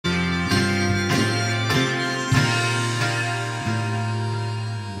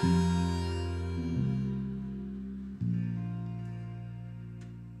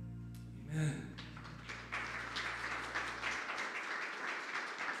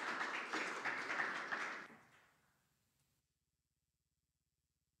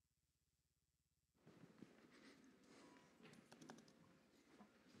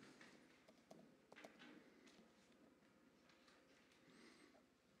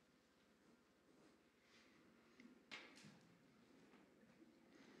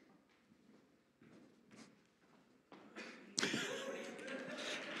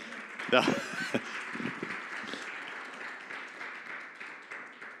No.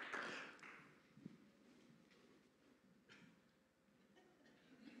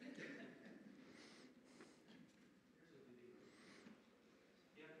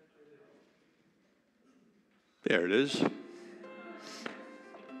 There it is.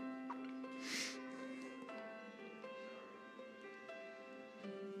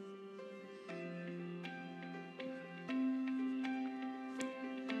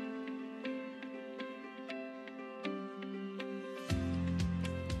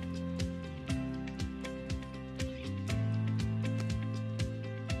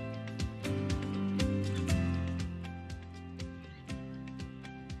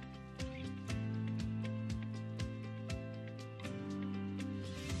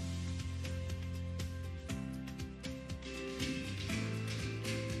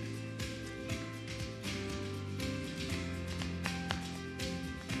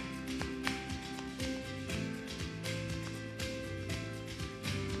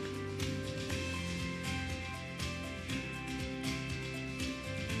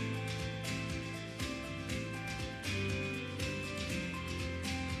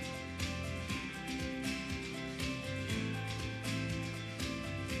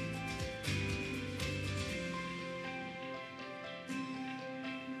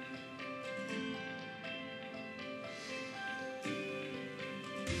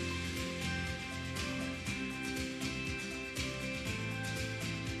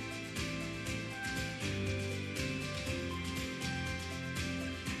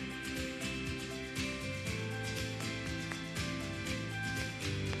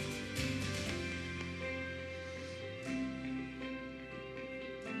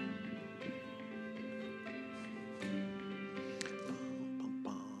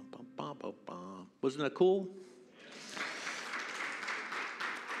 Wasn't that cool?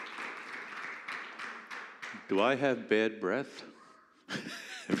 Do I have bad breath?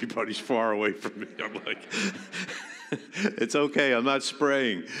 Everybody's far away from me. I'm like, it's okay, I'm not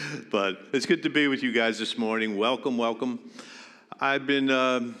spraying. But it's good to be with you guys this morning. Welcome, welcome. I've been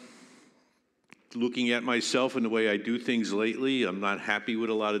looking at myself and the way I do things lately. I'm not happy with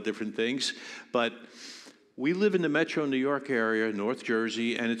a lot of different things. But we live in the metro New York area, North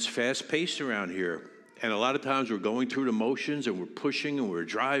Jersey, and it's fast-paced around here. And a lot of times we're going through the motions and we're pushing and we're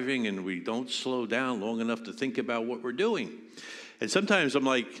driving and we don't slow down long enough to think about what we're doing. And sometimes I'm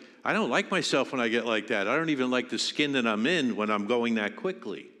like, I don't like myself when I get like that. I don't even like the skin that I'm in when I'm going that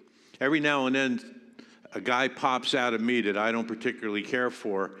quickly. Every now and then a guy pops out of me that I don't particularly care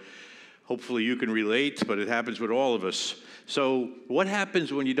for. Hopefully you can relate, but it happens with all of us. So what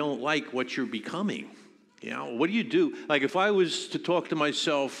happens when you don't like what you're becoming? You know, what do you do? Like if I was to talk to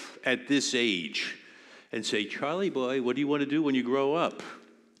myself at this age and say, Charlie boy, what do you want to do when you grow up?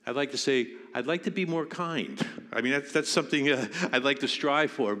 I'd like to say, I'd like to be more kind. I mean, that's something I'd like to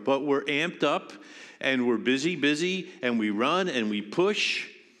strive for. But we're amped up and we're busy, and we run and we push.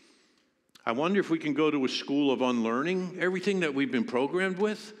 I wonder if we can go to a school of unlearning everything that we've been programmed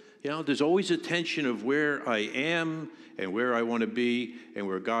with. You know, there's always a tension of where I am and where I want to be and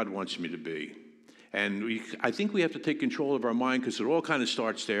where God wants me to be. And I think we have to take control of our mind because it all kind of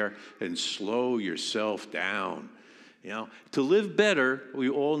starts there, and slow yourself down. You know, to live better, we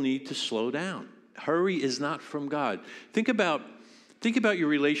all need to slow down. Hurry is not from God. Think about your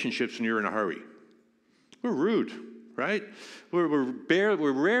relationships when you're in a hurry. We're rude, right? We're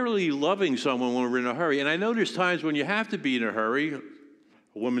rarely loving someone when we're in a hurry. And I know there's times when you have to be in a hurry.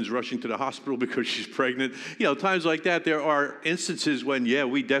 A woman's rushing to the hospital because she's pregnant. You know, times like that, there are instances when, yeah,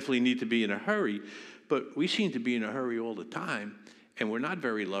 we definitely need to be in a hurry, but we seem to be in a hurry all the time, and we're not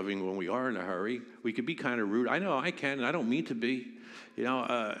very loving when we are in a hurry. We could be kind of rude. I know I can, and I don't mean to be. You know,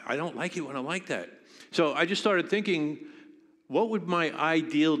 I don't like it when I'm like that. So I just started thinking, what would my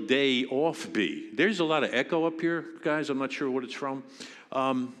ideal day off be? There's a lot of echo up here, guys. I'm not sure what it's from.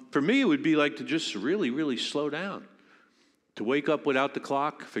 For me, it would be like to just really, really slow down. To wake up without the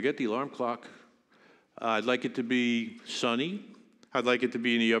clock, forget the alarm clock. I'd like it to be sunny. I'd like it to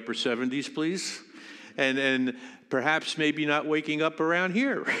be in the upper 70s, please. And perhaps maybe not waking up around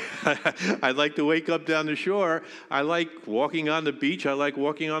here. I'd like to wake up down the shore. I like walking on the beach. I like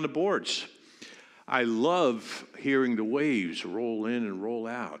walking on the boards. I love hearing the waves roll in and roll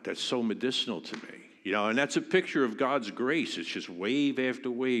out. That's so medicinal to me. You know, and that's a picture of God's grace. It's just wave after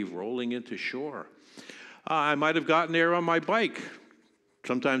wave rolling into shore. I might have gotten there on my bike.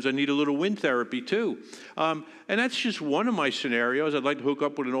 Sometimes I need a little wind therapy too. And that's just one of my scenarios. I'd like to hook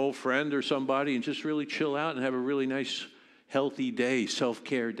up with an old friend or somebody and just really chill out and have a really nice, healthy day,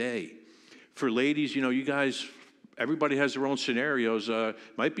 self-care day. For ladies, you know, you guys everybody has their own scenarios.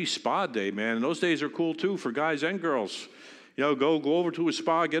 Might be spa day, man. And those days are cool, too, for guys and girls. You know, go over to a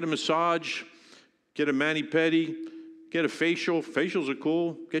spa, get a massage, get a mani-pedi, get a facial. Facials are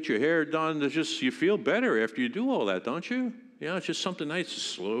cool. Get your hair done. There's just, you feel better after you do all that, don't you? You know, it's just something nice to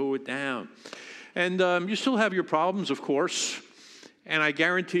slow it down. And you still have your problems, of course. And I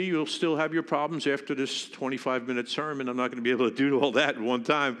guarantee you'll still have your problems after this 25-minute sermon. I'm not going to be able to do all that in one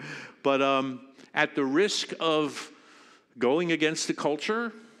time. But at the risk of going against the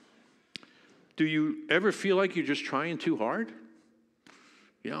culture, do you ever feel like you're just trying too hard?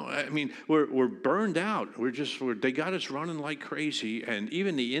 You know, I mean, we're burned out. They got us running like crazy. And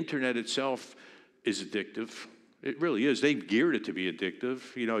even the internet itself is addictive. It really is. They've geared it to be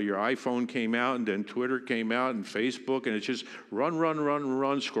addictive. You know, your iPhone came out, and then Twitter came out, and Facebook, and it's just run,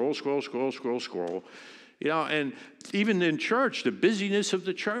 scroll. You know, and even in church, the busyness of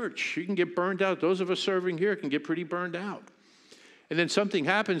the church, you can get burned out. Those of us serving here can get pretty burned out. And then something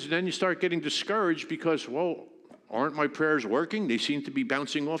happens, and then you start getting discouraged because, well, aren't my prayers working? They seem to be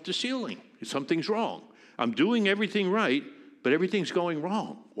bouncing off the ceiling. Something's wrong. I'm doing everything right, but everything's going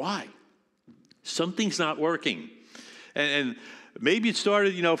wrong. Why? Something's not working. And maybe it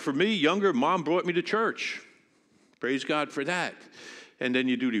started, you know, for me, younger, Mom brought me to church. Praise God for that. And then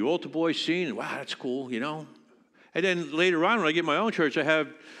you do the altar boy scene, and wow, that's cool, you know. And then later on, when I get my own church,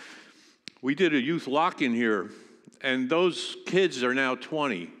 we did a youth lock-in here, and those kids are now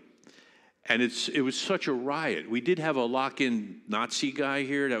 20. And it was such a riot. We did have a lock-in Nazi guy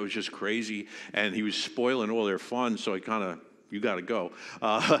here that was just crazy, and he was spoiling all their fun, so you got to go.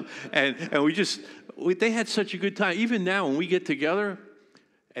 And they had such a good time. Even now, when we get together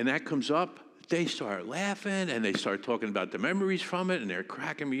and that comes up, they start laughing and they start talking about the memories from it, and they're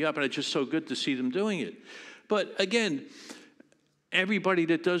cracking me up, and it's just so good to see them doing it. But again, everybody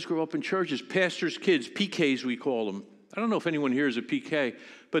that does grow up in churches, pastors' kids, PKs we call them. I don't know if anyone here is a PK,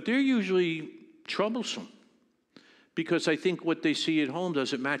 but they're usually troublesome. Because I think what they see at home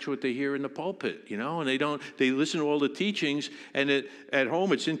doesn't match what they hear in the pulpit, you know, and they listen to all the teachings, and at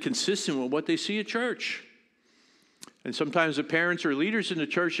home it's inconsistent with what they see at church. And sometimes the parents or leaders in the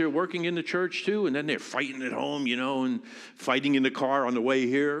church, they're working in the church too, and then they're fighting at home, you know, and fighting in the car on the way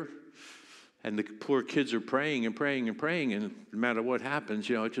here. And the poor kids are praying, and no matter what happens,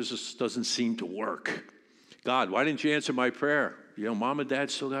 you know, it just doesn't seem to work. God, why didn't you answer my prayer? You know, Mom and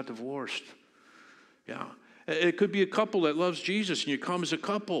Dad still got divorced. Yeah. It could be a couple that loves Jesus, and you come as a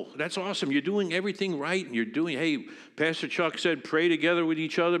couple. That's awesome. You're doing everything right, and hey, Pastor Chuck said pray together with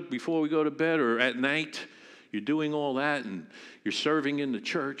each other before we go to bed or at night. You're doing all that, and you're serving in the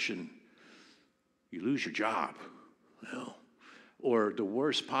church, and you lose your job. You know? Or the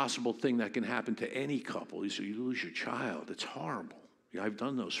worst possible thing that can happen to any couple is you lose your child. It's horrible. You know, I've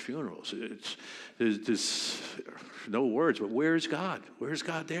done those funerals. There's no words, but where's God? Where's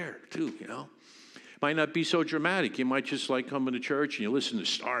God there, too, you know? Might not be so dramatic. You might just like coming to church and you listen to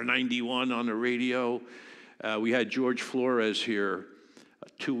Star 91 on the radio. We had George Flores here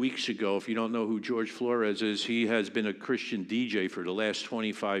 2 weeks ago. If you don't know who George Flores is, he has been a Christian DJ for the last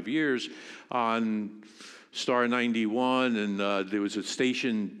 25 years on Star 91, and there was a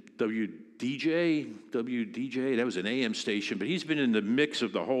station, WDJ, that was an AM station, but he's been in the mix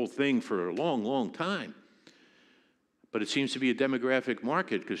of the whole thing for a long, long time. But it seems to be a demographic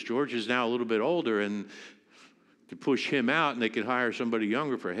market because George is now a little bit older, and to push him out, and they could hire somebody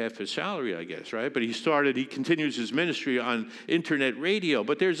younger for half his salary, I guess, right? But he continues his ministry on internet radio.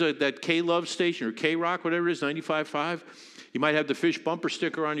 But there's that K-Love station, or K-Rock, whatever it is, 95.5. You might have the fish bumper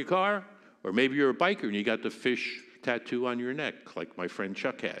sticker on your car, or maybe you're a biker and you got the fish tattoo on your neck, like my friend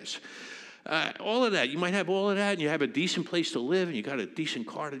Chuck has. All of that. You might have all of that, and you have a decent place to live, and you got a decent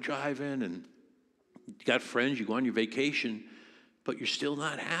car to drive in, and you got friends, you go on your vacation, but you're still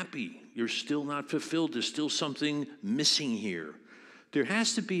not happy. You're still not fulfilled. There's still something missing here. There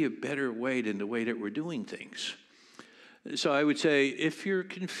has to be a better way than the way that we're doing things. So I would say if you're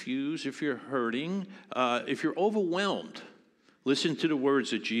confused, if you're hurting, if you're overwhelmed, listen to the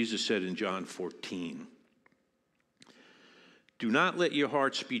words that Jesus said in John 14. Do not let your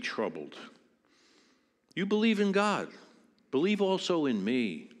hearts be troubled. You believe in God. Believe also in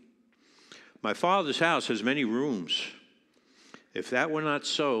me. My Father's house has many rooms. If that were not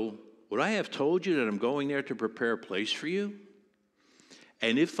so, would I have told you that I'm going there to prepare a place for you?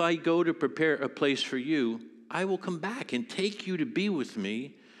 And if I go to prepare a place for you, I will come back and take you to be with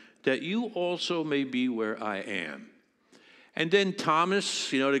me, that you also may be where I am. And then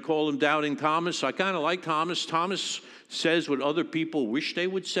Thomas, they call him Doubting Thomas. I kind of like Thomas. Thomas says what other people wish they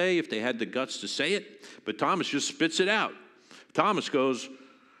would say if they had the guts to say it, but Thomas just spits it out. Thomas goes,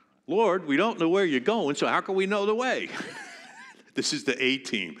 Lord, we don't know where you're going, so how can we know the way? This is the A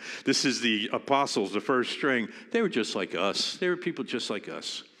team. This is the apostles, the first string. They were just like us. They were people just like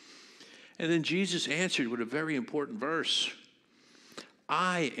us. And then Jesus answered with a very important verse.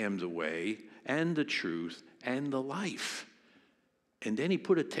 I am the way and the truth and the life. And then he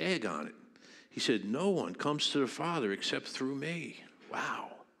put a tag on it. He said, no one comes to the Father except through me. Wow.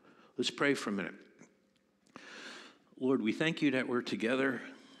 Let's pray for a minute. Lord, we thank you that we're together,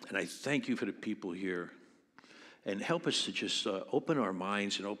 and I thank you for the people here. And help us to just open our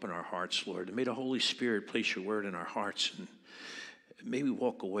minds and open our hearts, Lord. And may the Holy Spirit place your word in our hearts. And may we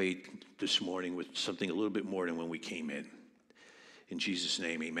walk away this morning with something a little bit more than when we came in. In Jesus'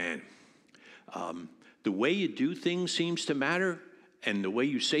 name, amen. The way you do things seems to matter, and the way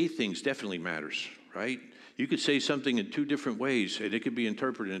you say things definitely matters, right? You could say something in two different ways, and it could be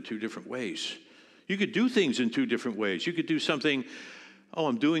interpreted in two different ways. You could do things in two different ways. You could do something, oh,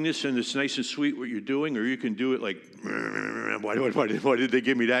 I'm doing this, and it's nice and sweet what you're doing, or you can do it like, why did they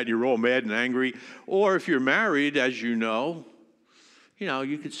give me that? And you're all mad and angry. Or if you're married, as you know,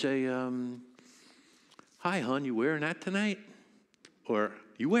 you could say, hi, hon, you wearing that tonight? Or,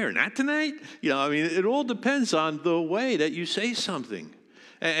 you wearing that tonight? It all depends on the way that you say something.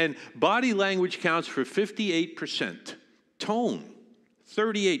 And body language counts for 58%. Tone,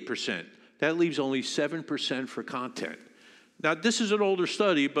 38%. That leaves only 7% for content. Now, this is an older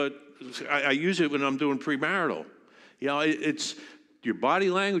study, but I use it when I'm doing premarital. It's your body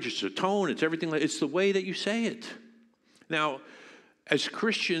language, it's the tone, it's everything. It's the way that you say it. Now, as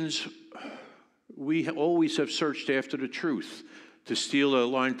Christians, we always have searched after the truth. To steal a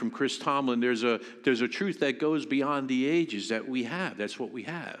line from Chris Tomlin, there's a truth that goes beyond the ages that we have. That's what we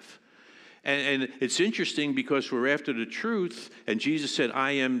have. And it's interesting because we're after the truth, and Jesus said,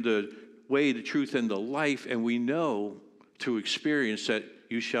 I am the way, the truth, and the life, and we know to experience that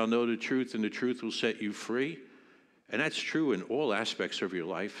you shall know the truth, and the truth will set you free. And that's true in all aspects of your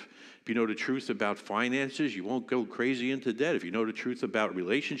life. If you know the truth about finances, you won't go crazy into debt. If you know the truth about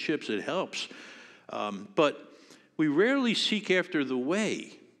relationships, it helps. But we rarely seek after the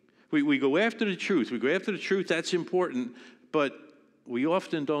way. We go after the truth. We go after the truth, that's important, but we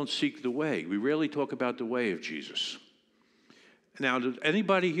often don't seek the way. We rarely talk about the way of Jesus. Now, does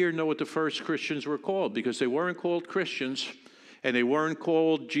anybody here know what the first Christians were called? Because they weren't called Christians, and they weren't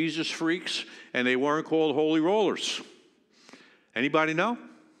called Jesus freaks, and they weren't called holy rollers. Anybody know?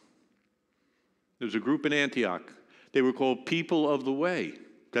 There was a group in Antioch. They were called people of the way.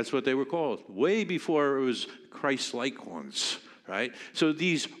 That's what they were called, way before it was Christ-like ones, right? So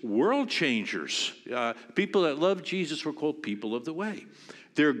these world changers, people that love Jesus, were called people of the way.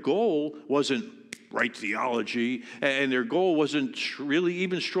 Their goal wasn't right theology, and their goal wasn't really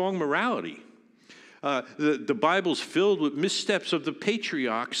even strong morality. The Bible's filled with missteps of the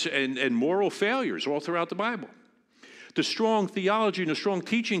patriarchs and moral failures all throughout the Bible. The strong theology and the strong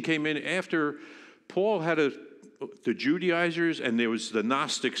teaching came in after Paul had the Judaizers, and there was the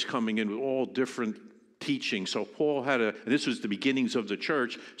Gnostics coming in with all different teachings. So Paul had and this was the beginnings of the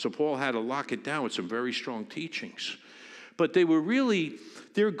church, so Paul had to lock it down with some very strong teachings. But they were really,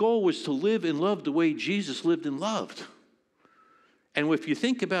 their goal was to live and love the way Jesus lived and loved. And if you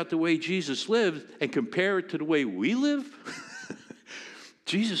think about the way Jesus lived and compare it to the way we live,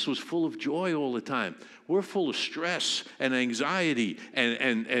 Jesus was full of joy all the time. We're full of stress and anxiety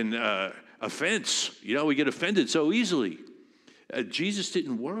and offense. We get offended so easily. Jesus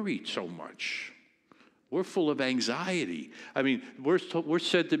didn't worry so much. We're full of anxiety. We're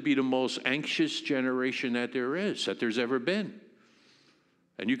said to be the most anxious generation that there's ever been.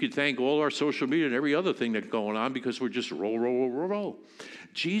 And you could thank all our social media and every other thing that's going on because we're just roll.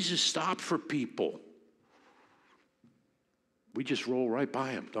 Jesus stopped for people. We just roll right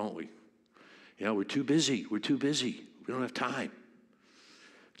by him, don't we? We're too busy. We don't have time.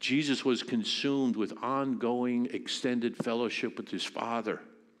 Jesus was consumed with ongoing extended fellowship with his Father.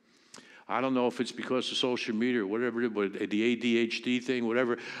 I don't know if it's because of social media or whatever, but the ADHD thing,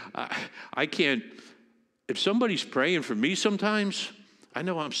 whatever. I can't, if somebody's praying for me sometimes, I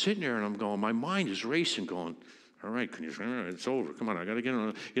know I'm sitting there and I'm going, my mind is racing going, all right, it's over. Come on, I got to get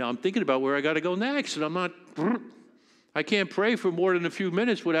on. I'm thinking about where I got to go next, and I can't pray for more than a few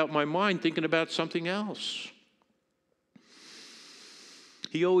minutes without my mind thinking about something else.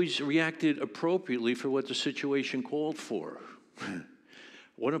 He always reacted appropriately for what the situation called for.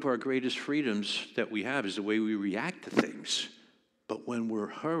 One of our greatest freedoms that we have is the way we react to things. But when we're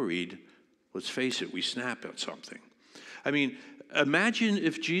hurried, let's face it, we snap at something. Imagine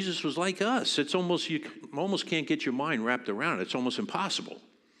if Jesus was like us. You almost can't get your mind wrapped around it. It's almost impossible.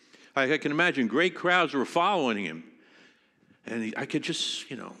 I can imagine great crowds were following him. And I could just,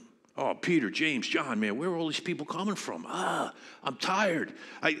 Oh, Peter, James, John, man, where are all these people coming from? I'm tired.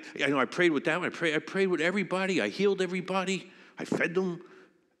 I prayed with that one. I prayed with everybody. I healed everybody. I fed them.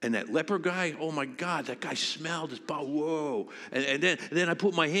 And that leper guy, oh my God, that guy smelled. Whoa. And then I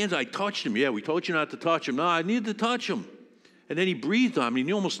put my hands, I touched him. Yeah, we told you not to touch him. No, I needed to touch him. And then he breathed on me, and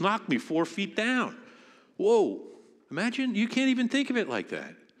he almost knocked me 4 feet down. Whoa. Imagine, you can't even think of it like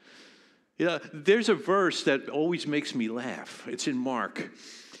that. You know, there's a verse that always makes me laugh. It's in Mark.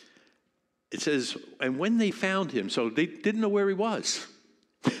 It says, and when they found him, so they didn't know where he was.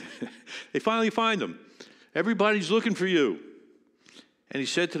 They finally find him. Everybody's looking for you. And he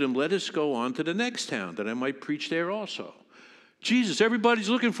said to them, let us go on to the next town, that I might preach there also. Jesus, everybody's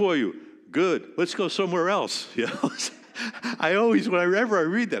looking for you. Good. Let's go somewhere else. You know? I always, whenever I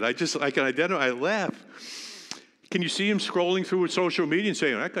read that, I can identify, I laugh. Can you see him scrolling through social media and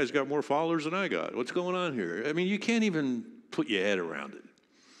saying, that guy's got more followers than I got? What's going on here? I mean, you can't even put your head around it.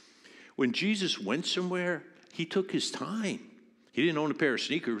 When Jesus went somewhere, he took his time. He didn't own a pair of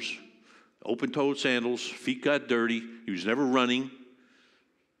sneakers, open-toed sandals, feet got dirty. He was never running.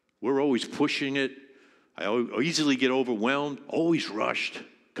 We're always pushing it. I easily get overwhelmed, always rushed.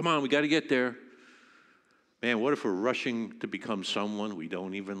 Come on, we got to get there. Man, what if we're rushing to become someone we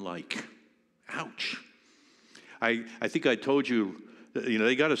don't even like? Ouch. I think I told you,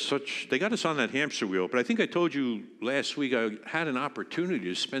 they got us on that hamster wheel, but I think I told you last week I had an opportunity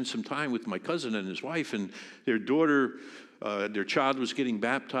to spend some time with my cousin and his wife, and their daughter, their child was getting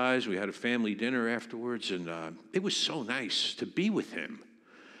baptized. We had a family dinner afterwards, and it was so nice to be with him.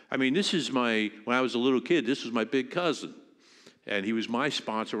 I mean, when I was a little kid, this was my big cousin. And he was my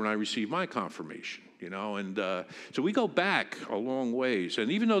sponsor when I received my confirmation, And so we go back a long ways.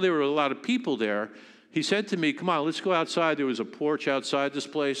 And even though there were a lot of people there, he said to me, come on, let's go outside. There was a porch outside this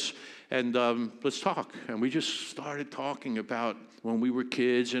place, and let's talk. And we just started talking about when we were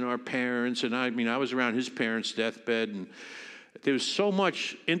kids and our parents. And I was around his parents' deathbed, and there was so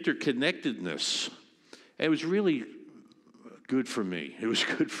much interconnectedness. And it was really good for me. It was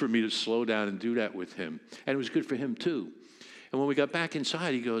good for me to slow down and do that with him. And it was good for him too. And when we got back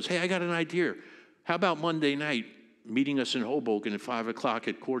inside, he goes, hey, I got an idea. How about Monday night meeting us in Hoboken at 5 o'clock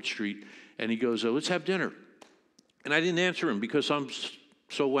at Court Street? And he goes, let's have dinner. And I didn't answer him because I'm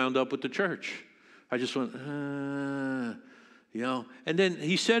so wound up with the church. I just went, And then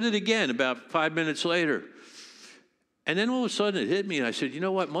he said it again about 5 minutes later. And then all of a sudden it hit me, and I said, you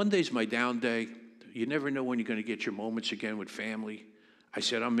know what? Monday's my down day. You never know when you're going to get your moments again with family. I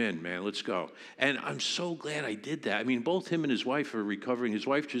said, I'm in, man. Let's go. And I'm so glad I did that. I mean, both him and his wife are recovering. His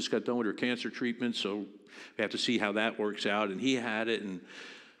wife just got done with her cancer treatment, so we have to see how that works out. And he had it. And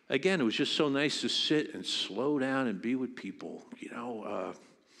again, it was just so nice to sit and slow down and be with people,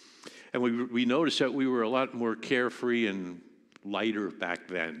 And we noticed that we were a lot more carefree and lighter back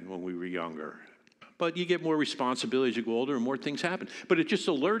then when we were younger. But you get more responsibility as you go older and more things happen. But it just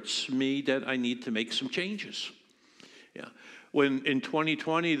alerts me that I need to make some changes. Yeah. When in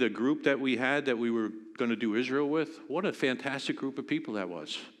 2020, the group that we had that we were going to do Israel with, what a fantastic group of people that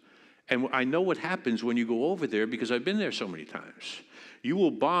was. And I know what happens when you go over there because I've been there so many times. You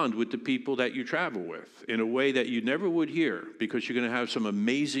will bond with the people that you travel with in a way that you never would here because you're going to have some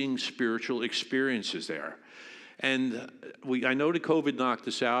amazing spiritual experiences there. And I know that COVID knocked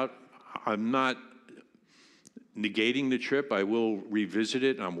us out. I'm not negating the trip. I will revisit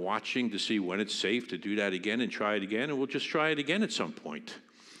it. I'm watching to see when it's safe to do that again and try it again, and we'll just try it again at some point.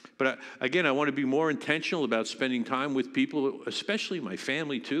 But again, I want to be more intentional about spending time with people, especially my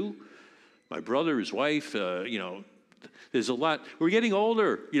family too. My brother, his wife, there's a lot. We're getting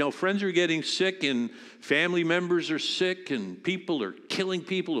older. Friends are getting sick and family members are sick and people are killing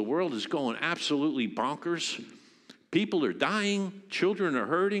people. The world is going absolutely bonkers. People are dying. Children are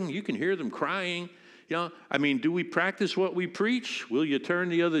hurting. You can hear them crying. Do we practice what we preach? Will you turn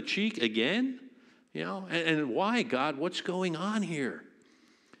the other cheek again? And why, God? What's going on here?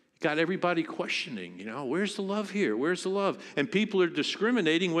 Got everybody questioning, where's the love here? Where's the love? And people are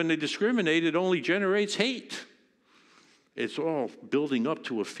discriminating. When they discriminate, it only generates hate. It's all building up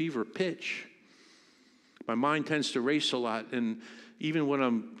to a fever pitch. My mind tends to race a lot. And even when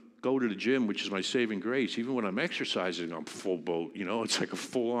I'm go to the gym, which is my saving grace, even when I'm exercising, I'm full boat. It's like a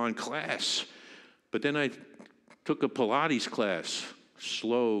full-on class. But then I took a Pilates class,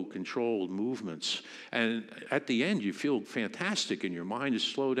 slow, controlled movements. And at the end, you feel fantastic and your mind is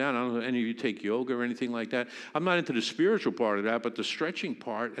slowed down. I don't know if any of you take yoga or anything like that. I'm not into the spiritual part of that, but the stretching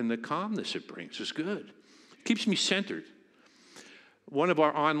part and the calmness it brings is good. It keeps me centered. One of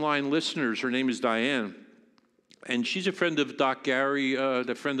our online listeners, her name is Diane, and she's a friend of Doc Gary, a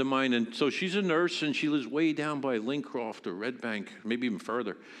friend of mine. And so she's a nurse, and she lives way down by Lincroft or Red Bank, maybe even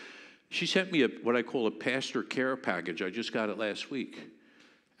further. She sent me what I call a pastor care package. I just got it last week.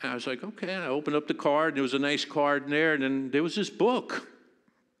 And I was like, okay. And I opened up the card, and there was a nice card in there, and then there was this book.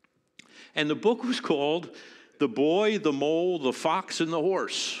 And the book was called The Boy, the Mole, the Fox, and the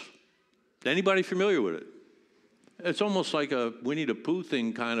Horse. Anybody familiar with it? It's almost like a Winnie the Pooh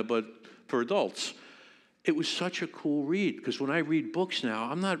thing, kind of, but for adults. It was such a cool read, because when I read books now,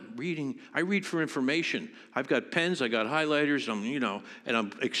 I'm not reading, I read for information. I've got pens, I got highlighters, and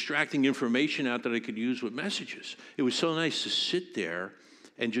I'm extracting information out that I could use with messages. It was so nice to sit there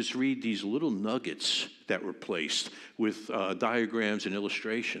and just read these little nuggets that were placed with diagrams and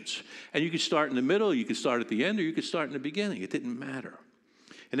illustrations. And you could start in the middle, you could start at the end, or you could start in the beginning. It didn't matter.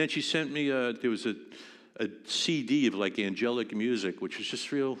 And then she sent me, there was a CD of like angelic music, which was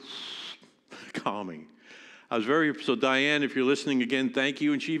just real calming. So Diane, if you're listening again, thank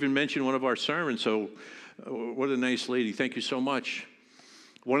you. And she even mentioned one of our sermons, so what a nice lady. Thank you so much.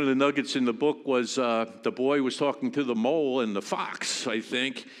 One of the nuggets in the book was the boy was talking to the mole and the fox, I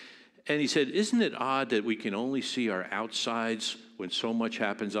think, and he said, isn't it odd that we can only see our outsides when so much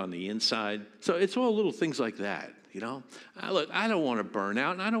happens on the inside? So it's all little things like that, Look, I don't want to burn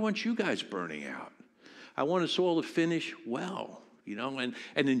out, and I don't want you guys burning out. I want us all to finish well. And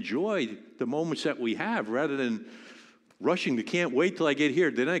enjoy the moments that we have rather than rushing to can't wait till I get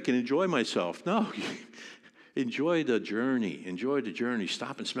here, then I can enjoy myself. No, enjoy the journey. Enjoy the journey.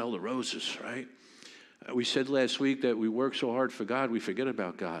 Stop and smell the roses, right? We said last week that we work so hard for God, we forget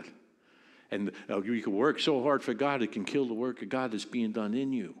about God. And you can work so hard for God, it can kill the work of God that's being done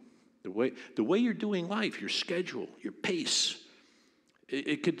in you. The way you're doing life, your schedule, your pace,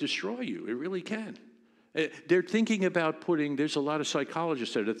 it could destroy you. It really can. They're thinking about there's a lot of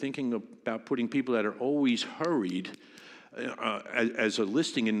psychologists that are thinking about putting people that are always hurried as a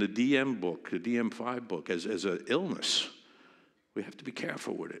listing in the DM book, the DM5 book, as an illness. We have to be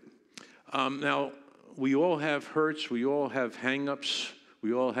careful with it. Now, we all have hurts, we all have hang-ups,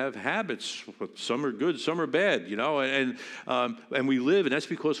 we all have habits. Some are good, some are bad, and we live, and that's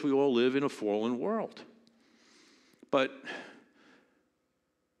because we all live in a fallen world. But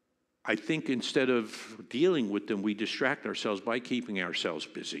I think instead of dealing with them, we distract ourselves by keeping ourselves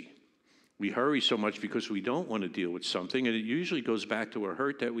busy. We hurry so much because we don't want to deal with something, and it usually goes back to a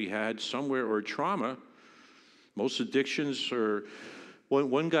hurt that we had somewhere or a trauma. Most addictions are,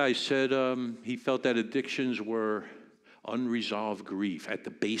 one guy said he felt that addictions were unresolved grief at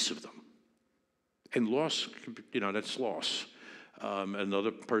the base of them. And loss, that's loss.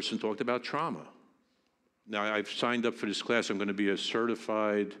 Another person talked about trauma. Now, I've signed up for this class. I'm going to be a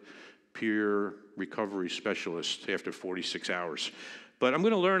certified peer recovery specialist after 46 hours. But I'm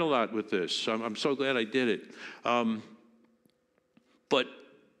going to learn a lot with this. I'm so glad I did it. But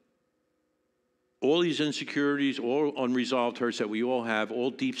all these insecurities, all unresolved hurts that we all have, all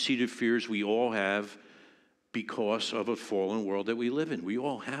deep-seated fears we all have because of a fallen world that we live in. We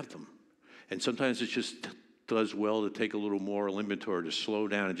all have them. And sometimes it just does well to take a little moral inventory, to slow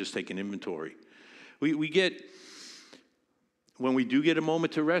down and just take an inventory. When we do get a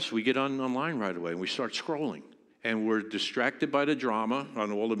moment to rest, we get online right away and we start scrolling. And we're distracted by the drama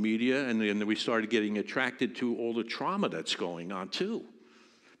on all the media, and then we started getting attracted to all the trauma that's going on too.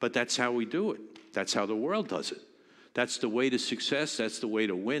 But that's how we do it. That's how the world does it. That's the way to success. That's the way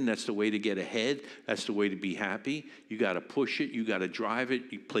to win. That's the way to get ahead. That's the way to be happy. You got to push it. You got to drive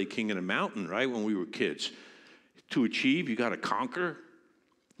it. You play King of the Mountain, right, when we were kids. To achieve, you got to conquer.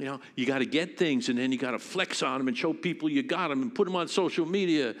 You got to get things, and then you got to flex on them and show people you got them and put them on social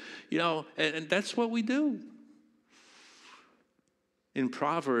media, and that's what we do. In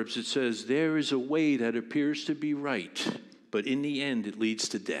Proverbs, it says, there is a way that appears to be right, but in the end, it leads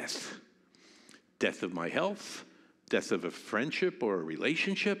to death. Death of my health, death of a friendship or a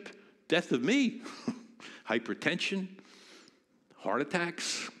relationship, death of me, hypertension, heart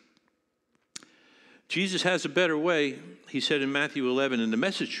attacks. Jesus has a better way. He said in Matthew 11 in the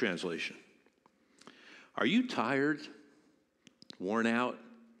Message translation, are you tired, worn out,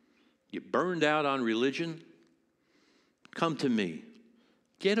 you burned out on religion? Come to me.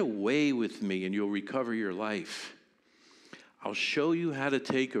 Get away with me and you'll recover your life. I'll show you how to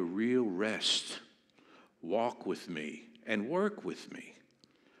take a real rest. Walk with me and work with me.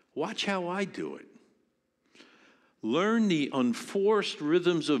 Watch how I do it. Learn the unforced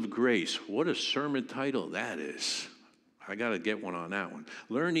rhythms of grace. What a sermon title that is. I got to get one on that one.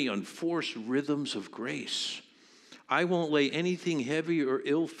 Learn the unforced rhythms of grace. I won't lay anything heavy or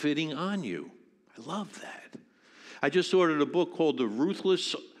ill-fitting on you. I love that. I just ordered a book called The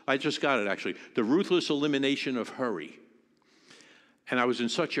Ruthless Elimination of Hurry. And I was in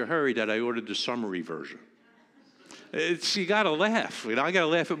such a hurry that I ordered the summary version. You got to laugh. I got to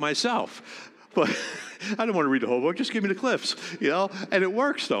laugh at myself. But I don't want to read the whole book. Just give me the clips, And it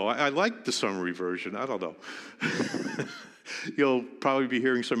works, though. I like the summary version. I don't know. You'll probably be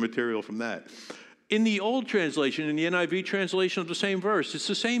hearing some material from that. In the old translation, in the NIV translation of the same verse, it's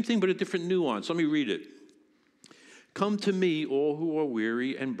the same thing but a different nuance. Let me read it. Come to me, all who are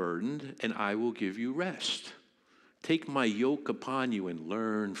weary and burdened, and I will give you rest. Take my yoke upon you and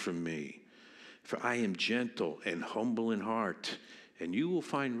learn from me. For I am gentle and humble in heart, and you will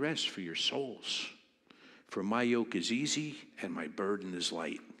find rest for your souls. For my yoke is easy and my burden is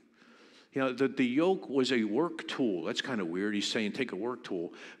light. The yoke was a work tool. That's kind of weird. He's saying take a work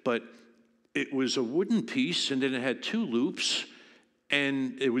tool. But it was a wooden piece, and then it had two loops,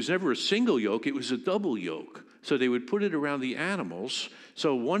 and it was never a single yoke. It was a double yoke. So they would put it around the animals.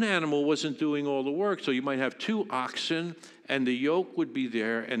 So one animal wasn't doing all the work. So you might have two oxen, and the yoke would be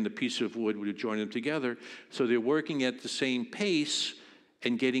there, and the piece of wood would join them together. So they're working at the same pace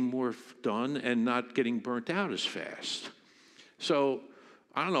and getting more done and not getting burnt out as fast. So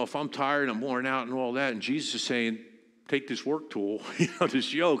I don't know if I'm tired and I'm worn out and all that, and Jesus is saying, take this work tool,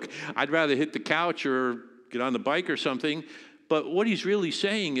 this yoke. I'd rather hit the couch or get on the bike or something. But what he's really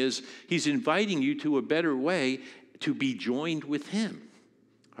saying is he's inviting you to a better way to be joined with him,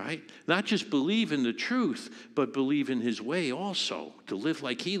 right? Not just believe in the truth, but believe in his way also, to live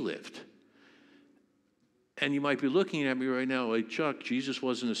like he lived. And you might be looking at me right now like, Chuck, Jesus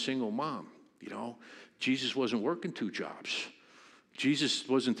wasn't a single mom, Jesus wasn't working two jobs. Jesus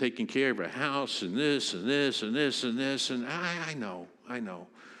wasn't taking care of a house and this and this and this and this. And I know.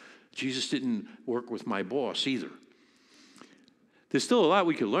 Jesus didn't work with my boss either. There's still a lot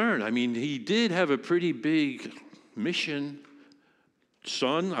we could learn. I mean, he did have a pretty big mission.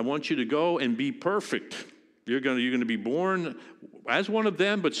 Son, I want you to go and be perfect. You're going to be born as one of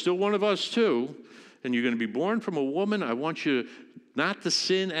them, but still one of us too. And you're going to be born from a woman. I want you not to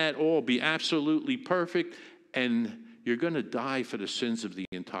sin at all, be absolutely perfect, and you're going to die for the sins of the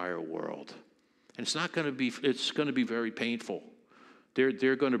entire world. And it's going to be very painful.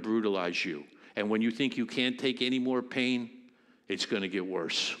 They're going to brutalize you. And when you think you can't take any more pain, it's going to get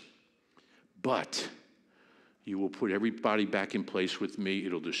worse. But you will put everybody back in place with me.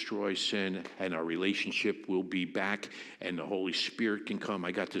 It'll destroy sin, and our relationship will be back, and the Holy Spirit can come.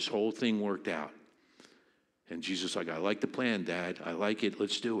 I got this whole thing worked out. And Jesus is like, I like the plan, Dad. I like it.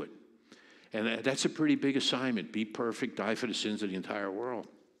 Let's do it. And that's a pretty big assignment. Be perfect, die for the sins of the entire world.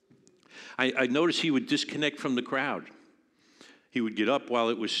 I noticed he would disconnect from the crowd. He would get up while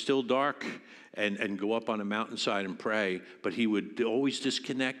it was still dark and go up on a mountainside and pray, but he would always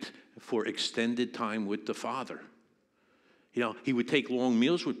disconnect for extended time with the Father. He would take long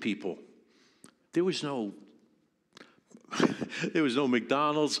meals with people. There was no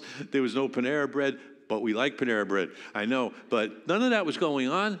McDonald's, there was no Panera Bread. But we like Panera Bread, I know. But none of that was going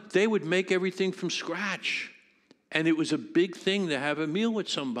on. They would make everything from scratch. And it was a big thing to have a meal with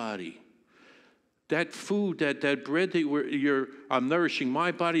somebody. That food, that bread that I'm nourishing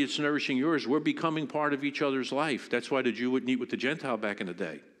my body, it's nourishing yours. We're becoming part of each other's life. That's why the Jew wouldn't eat with the Gentile back in the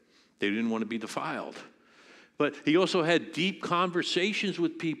day. They didn't want to be defiled. But he also had deep conversations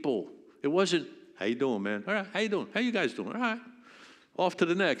with people. It wasn't, how you doing, man? All right, how you doing? How you guys doing? All right. Off to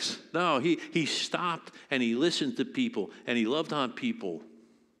the next. No, he stopped and he listened to people and he loved on people.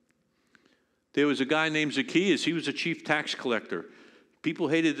 There was a guy named Zacchaeus. He was a chief tax collector. People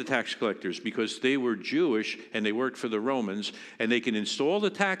hated the tax collectors because they were Jewish and they worked for the Romans, and they could install the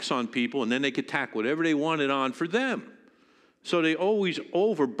tax on people and then they could tack whatever they wanted on for them. So they always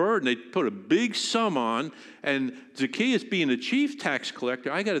overburdened. They put a big sum on, and Zacchaeus being a chief tax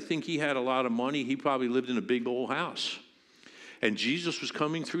collector, I got to think he had a lot of money. He probably lived in a big old house. And Jesus was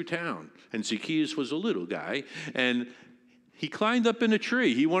coming through town, and Zacchaeus was a little guy, and he climbed up in a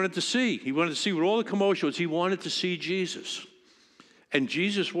tree. He wanted to see what all the commotion was. He wanted to see Jesus. And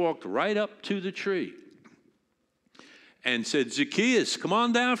Jesus walked right up to the tree and said, Zacchaeus, come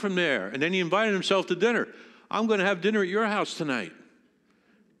on down from there. And then he invited himself to dinner. I'm going to have dinner at your house tonight.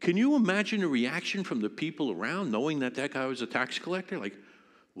 Can you imagine the reaction from the people around knowing that guy was a tax collector? Like,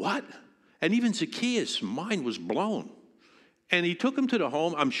 what? And even Zacchaeus' mind was blown. And he took him to the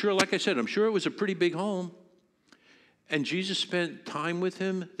home. I'm sure, like I said, I'm sure it was a pretty big home. And Jesus spent time with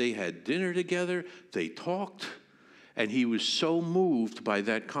him. They had dinner together. They talked. And he was so moved by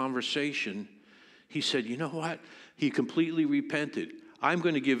that conversation, he said, you know what? He completely repented. I'm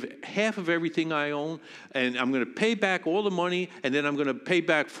going to give half of everything I own, and I'm going to pay back all the money, and then I'm going to pay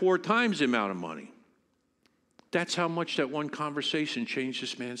back 4 times the amount of money. That's how much that one conversation changed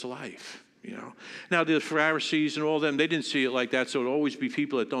this man's life. Now the Pharisees and all them, they didn't see it like that, so it'll always be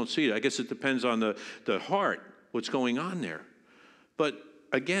people that don't see it. I guess it depends on the heart. what's going on there. But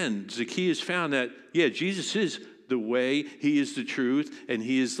again, Zacchaeus found that, yeah, Jesus is the way, he is the truth, and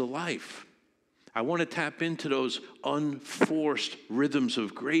he is the life. I want to tap into those unforced rhythms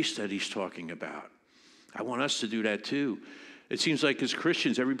of grace that he's talking about. I want us to do that too. It seems like as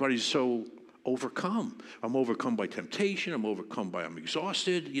Christians, everybody's so overcome. I'm overcome by temptation. I'm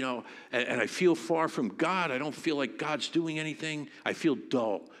exhausted, and I feel far from God. I don't feel like God's doing anything. I feel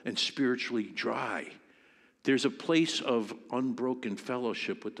dull and spiritually dry. There's a place of unbroken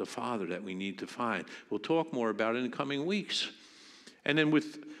fellowship with the Father that we need to find. We'll talk more about it in the coming weeks. And then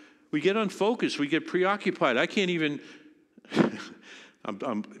we get unfocused. We get preoccupied. I can't even,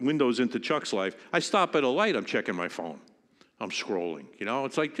 I'm windows into Chuck's life. I stop at a light, I'm checking my phone. I'm scrolling,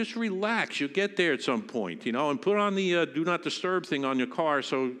 It's like, just relax. You'll get there at some point, and put on the do not disturb thing on your car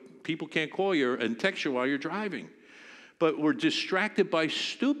so people can't call you and text you while you're driving. But we're distracted by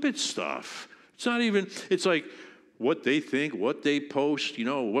stupid stuff. It's like what they think, what they post,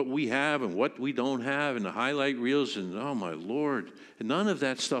 what we have and what we don't have, and the highlight reels, and oh my Lord. And none of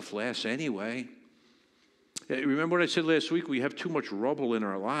that stuff lasts anyway. Remember what I said last week? We have too much rubble in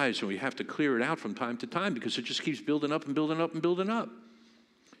our lives, and we have to clear it out from time to time because it just keeps building up and building up and building up.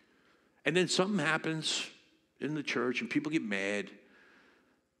 And then something happens in the church, and people get mad,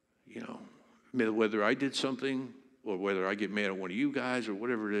 whether I did something or whether I get mad at one of you guys or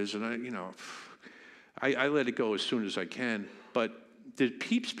whatever it is, and I let it go as soon as I can. But it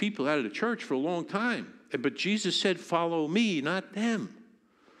keeps people out of the church for a long time. But Jesus said, follow me, not them.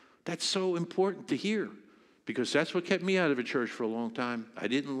 That's so important to hear. Because that's what kept me out of a church for a long time. I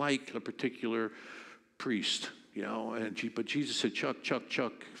didn't like a particular priest, but Jesus said,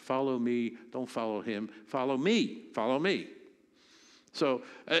 Chuck, follow me. Don't follow him. Follow me. Follow me. So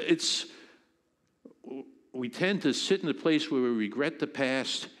we tend to sit in a place where we regret the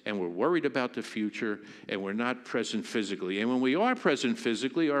past and we're worried about the future and we're not present physically. And when we are present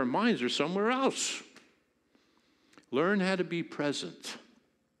physically, our minds are somewhere else. Learn how to be present.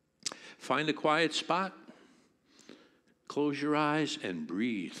 Find a quiet spot. Close your eyes and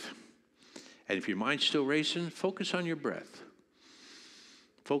breathe. And if your mind's still racing, focus on your breath.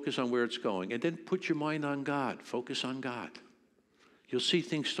 Focus on where it's going. And then put your mind on God. Focus on God. You'll see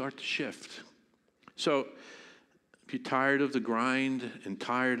things start to shift. So if you're tired of the grind and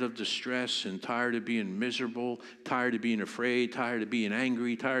tired of the stress and tired of being miserable, tired of being afraid, tired of being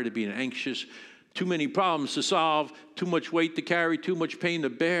angry, tired of being anxious, too many problems to solve, too much weight to carry, too much pain to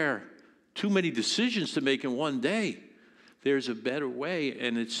bear, too many decisions to make in one day, there's a better way,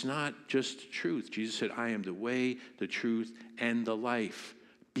 and it's not just the truth. Jesus said, I am the way, the truth, and the life.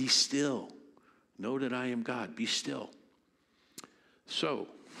 Be still. Know that I am God. Be still. So,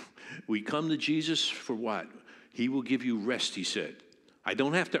 we come to Jesus for what? He will give you rest, he said. I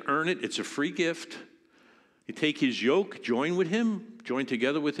don't have to earn it. It's a free gift. You take his yoke, join with him, join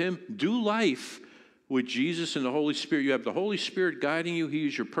together with him, do life with Jesus and the Holy Spirit. You have the Holy Spirit guiding you. He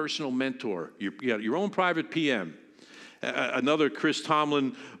is your personal mentor. You got your own private PM. Another Chris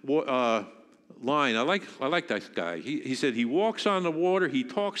Tomlin line. I like that guy. He said, he walks on the water, he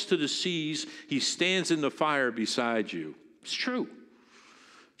talks to the seas, he stands in the fire beside you. It's true.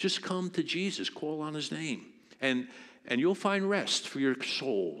 Just come to Jesus, call on his name, and you'll find rest for your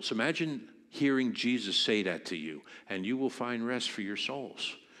souls. Imagine hearing Jesus say that to you, and you will find rest for your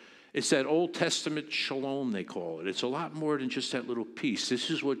souls. It's that Old Testament shalom, they call it. It's a lot more than just that little piece. This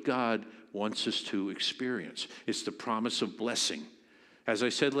is what God wants us to experience. It's the promise of blessing. As I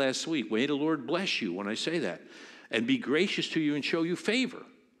said last week, may the Lord bless you when I say that, and be gracious to you and show you favor.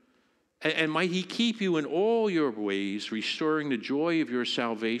 And might he keep you in all your ways, restoring the joy of your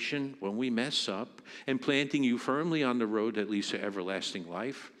salvation when we mess up, and planting you firmly on the road that leads to everlasting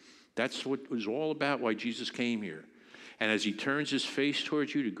life. That's what it was all about, why Jesus came here. And as he turns his face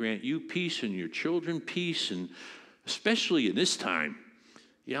towards you to grant you peace and your children peace, and especially in this time,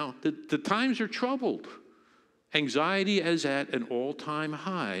 the times are troubled. Anxiety is at an all-time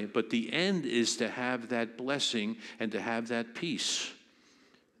high, but the end is to have that blessing and to have that peace.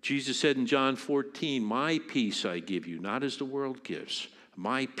 Jesus said in John 14, my peace I give you, not as the world gives,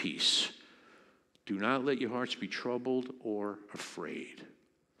 my peace. Do not let your hearts be troubled or afraid.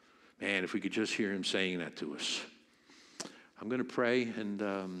 Man, if we could just hear him saying that to us. I'm going to pray, and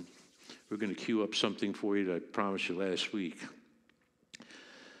we're going to queue up something for you that I promised you last week.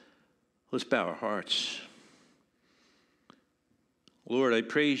 Let's bow our hearts. Lord, I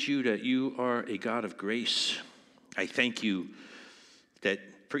praise you that you are a God of grace. I thank you that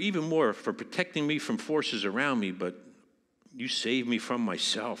for even more, for protecting me from forces around me, but you saved me from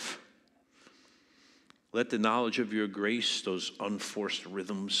myself. Let the knowledge of your grace, those unforced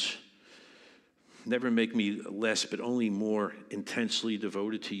rhythms, Never make me less, but only more intensely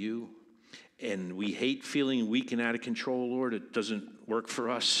devoted to you. And we hate feeling weak and out of control, Lord. It doesn't work for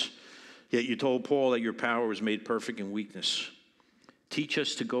us. Yet you told Paul that your power was made perfect in weakness. Teach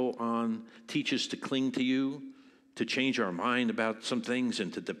us to go on. Teach us to cling to you, to change our mind about some things,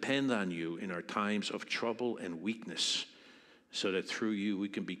 and to depend on you in our times of trouble and weakness, so that through you we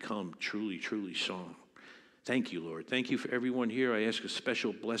can become truly, truly strong. Thank you, Lord. Thank you for everyone here. I ask a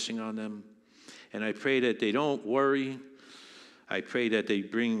special blessing on them. And I pray that they don't worry. I pray that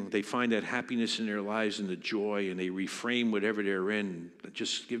they find that happiness in their lives and the joy, and they reframe whatever they're in.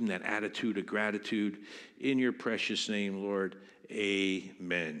 Just give them that attitude of gratitude. In your precious name, Lord,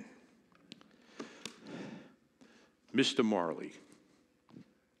 amen. Mr. Marley.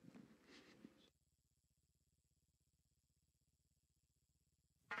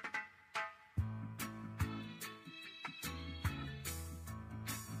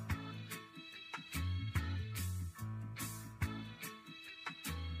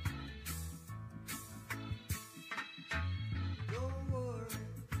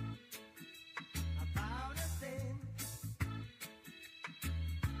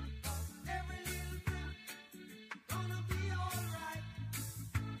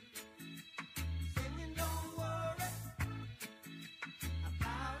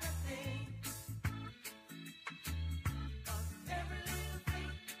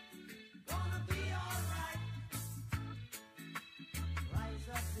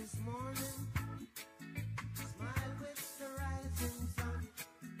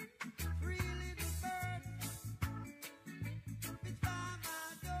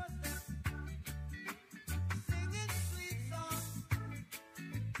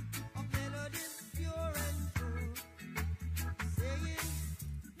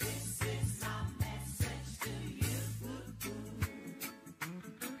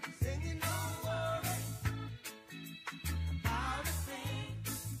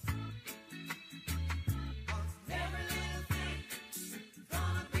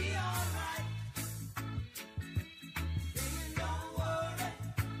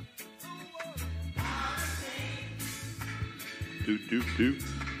 Doot, doot, doot.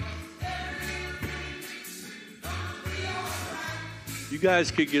 You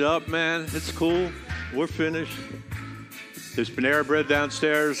guys could get up, man. It's cool. We're finished. There's Panera Bread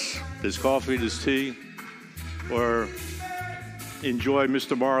downstairs. There's coffee, there's tea. Or enjoy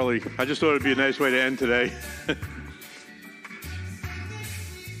Mr. Marley. I just thought it'd be a nice way to end today.